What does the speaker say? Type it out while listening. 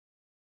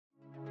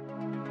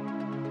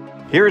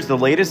Here is the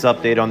latest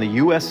update on the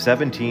US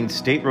 17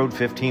 State Road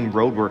 15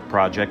 roadwork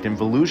project in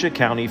Volusia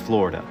County,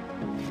 Florida.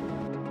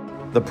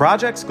 The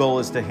project's goal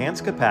is to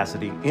enhance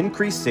capacity,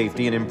 increase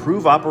safety, and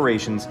improve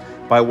operations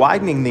by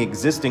widening the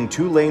existing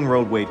 2-lane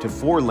roadway to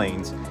 4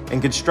 lanes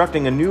and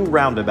constructing a new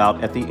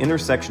roundabout at the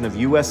intersection of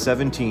US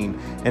 17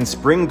 and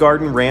Spring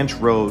Garden Ranch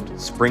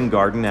Road, Spring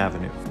Garden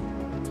Avenue.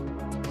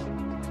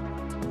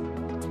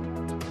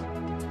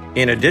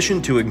 In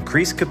addition to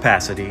increased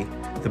capacity,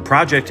 the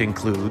project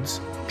includes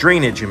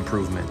drainage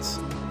improvements,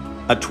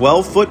 a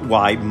 12-foot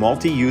wide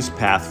multi-use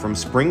path from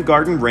Spring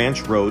Garden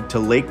Ranch Road to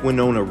Lake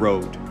Winona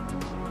Road,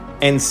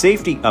 and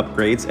safety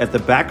upgrades at the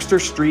Baxter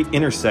Street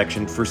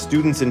intersection for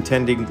students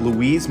attending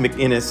Louise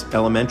McInnes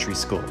Elementary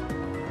School.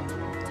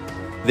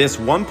 This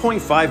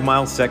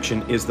 1.5-mile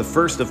section is the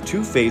first of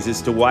 2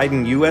 phases to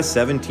widen US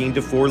 17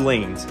 to 4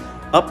 lanes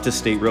up to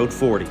State Road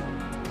 40.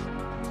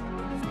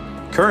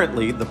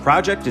 Currently, the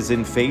project is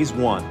in Phase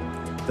 1.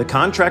 The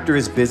contractor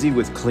is busy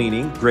with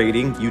cleaning,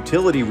 grading,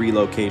 utility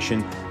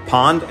relocation,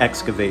 pond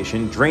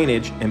excavation,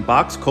 drainage, and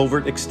box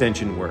culvert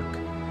extension work.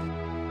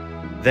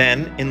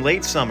 Then, in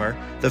late summer,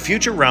 the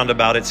future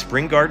roundabout at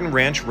Spring Garden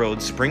Ranch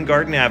Road, Spring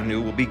Garden Avenue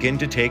will begin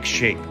to take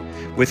shape,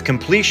 with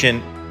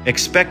completion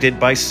expected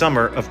by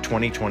summer of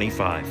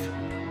 2025.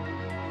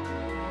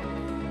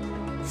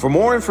 For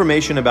more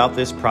information about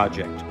this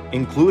project,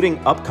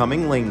 including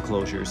upcoming lane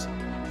closures,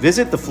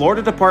 visit the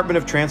Florida Department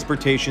of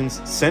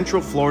Transportation's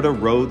Central Florida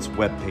Roads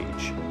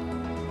webpage.